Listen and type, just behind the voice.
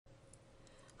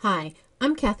Hi,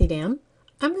 I'm Kathy Dam.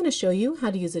 I'm going to show you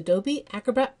how to use Adobe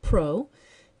Acrobat Pro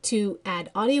to add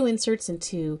audio inserts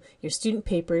into your student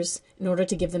papers in order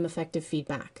to give them effective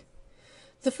feedback.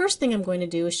 The first thing I'm going to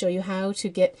do is show you how to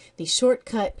get the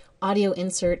shortcut audio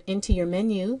insert into your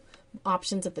menu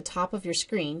options at the top of your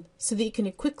screen so that you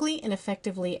can quickly and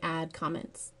effectively add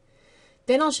comments.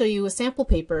 Then I'll show you a sample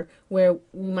paper where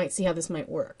you might see how this might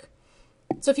work.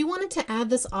 So if you wanted to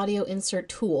add this audio insert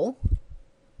tool,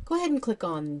 go ahead and click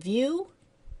on View,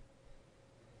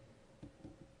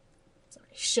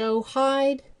 Show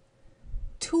Hide,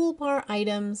 Toolbar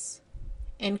Items,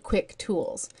 and Quick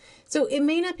Tools. So it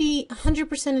may not be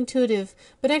 100% intuitive,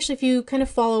 but actually if you kind of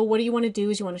follow what you want to do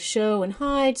is you want to show and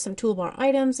hide some toolbar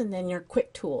items and then your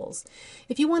quick tools.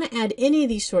 If you want to add any of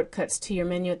these shortcuts to your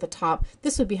menu at the top,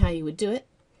 this would be how you would do it.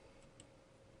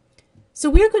 So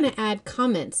we're going to add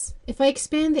comments. If I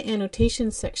expand the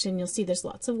annotations section, you'll see there's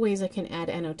lots of ways I can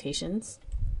add annotations.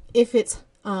 If it's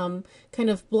kind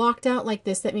of blocked out like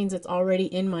this, that means it's already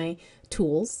in my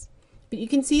tools. But you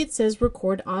can see it says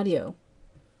record audio.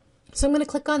 So I'm going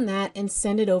to click on that and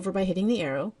send it over by hitting the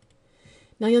arrow.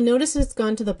 Now you'll notice it's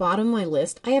gone to the bottom of my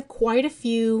list. I have quite a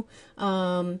few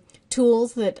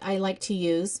tools that I like to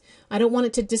use. I don't want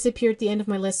it to disappear at the end of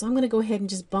my list, so I'm going to go ahead and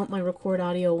just bump my record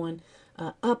audio one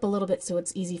up a little bit so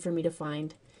it's easy for me to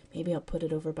find. Maybe I'll put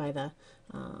it over by the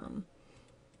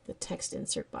text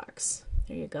insert box.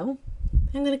 There you go.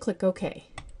 I'm going to click OK.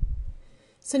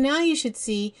 So now you should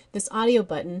see this audio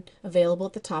button available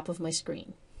at the top of my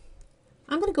screen.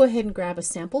 I'm going to go ahead and grab a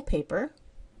sample paper.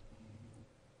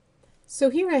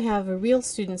 So here I have a real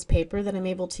student's paper that I'm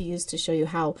able to use to show you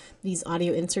how these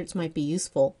audio inserts might be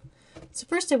useful. So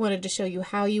first I wanted to show you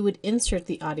how you would insert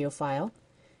the audio file.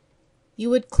 You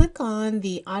would click on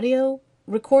the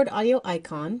record audio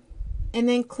icon and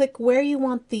then click where you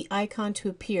want the icon to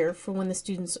appear for when the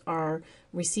students are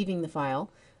receiving the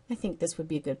file. I think this would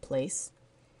be a good place.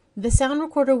 The sound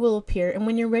recorder will appear, and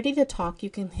when you're ready to talk, you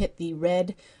can hit the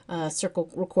red circle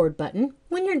record button.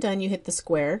 When you're done, you hit the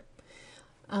square.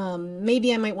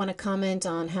 Maybe I might want to comment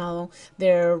on how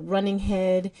their running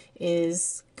head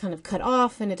is kind of cut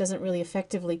off and it doesn't really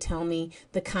effectively tell me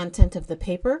the content of the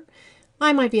paper.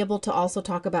 I might be able to also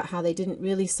talk about how they didn't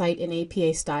really cite in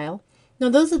APA style. Now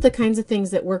those are the kinds of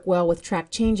things that work well with track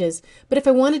changes, but if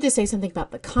I wanted to say something about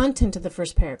the content of the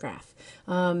first paragraph,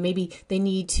 maybe they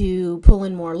need to pull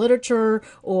in more literature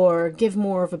or give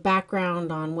more of a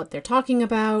background on what they're talking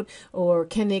about, or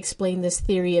can they explain this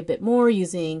theory a bit more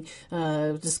using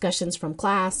discussions from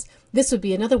class, this would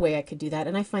be another way I could do that,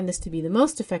 and I find this to be the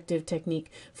most effective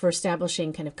technique for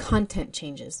establishing kind of content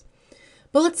changes.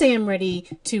 But let's say I'm ready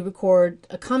to record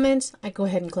a comment. I go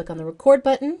ahead and click on the record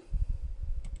button.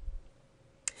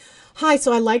 Hi,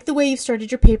 so I like the way you've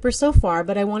started your paper so far,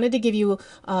 but I wanted to give you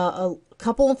a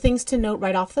couple of things to note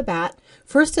right off the bat.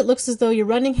 First, it looks as though your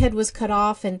running head was cut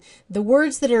off and the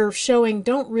words that are showing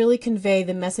don't really convey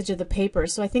the message of the paper.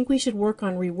 So I think we should work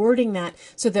on rewording that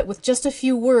so that with just a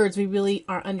few words, we really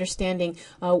are understanding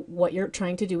what you're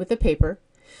trying to do with the paper.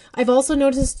 I've also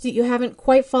noticed that you haven't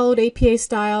quite followed APA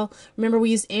style. Remember,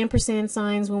 we use ampersand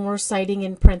signs when we're citing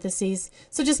in parentheses.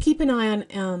 So just keep an eye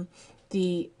on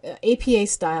the APA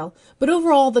style, but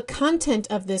overall the content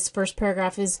of this first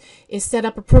paragraph is set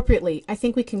up appropriately. I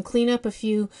think we can clean up a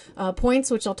few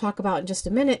points, which I'll talk about in just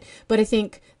a minute, but I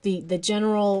think the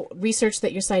general research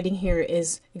that you're citing here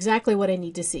is exactly what I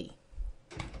need to see.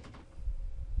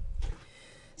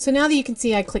 So now that you can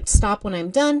see I clicked stop when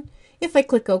I'm done, if I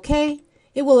click OK,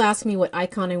 it will ask me what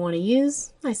icon I want to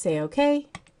use. I say OK.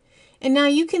 And now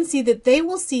you can see that they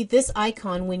will see this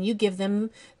icon when you give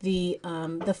them the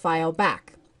file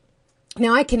back.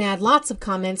 Now I can add lots of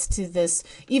comments to this,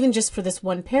 even just for this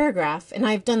one paragraph, and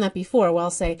I've done that before where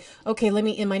I'll say, okay,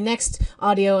 in my next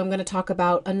audio I'm going to talk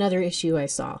about another issue I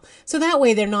saw. So that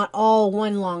way they're not all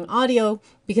one long audio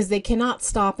because they cannot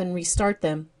stop and restart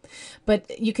them.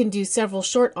 But you can do several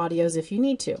short audios if you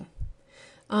need to.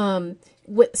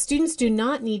 Students do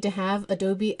not need to have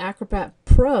Adobe Acrobat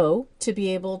Pro to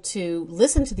be able to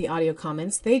listen to the audio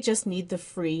comments. They just need the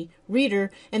free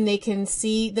reader, and they can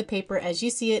see the paper as you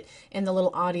see it and the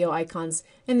little audio icons,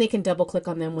 and they can double click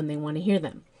on them when they want to hear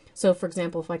them. So for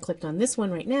example, if I clicked on this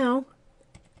one right now,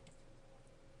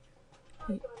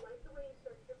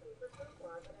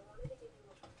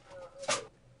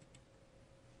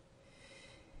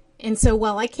 and so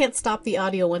while I can't stop the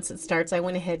audio once it starts, I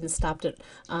went ahead and stopped it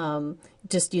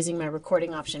just using my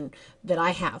recording option that I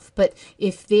have. But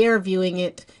if they're viewing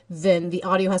it, then the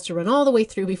audio has to run all the way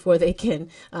through before they can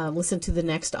listen to the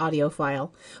next audio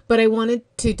file. But I wanted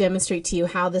to demonstrate to you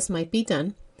how this might be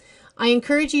done. I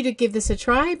encourage you to give this a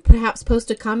try, perhaps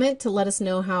post a comment to let us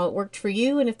know how it worked for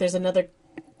you and if there's another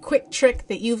quick trick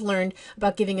that you've learned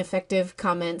about giving effective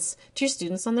comments to your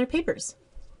students on their papers.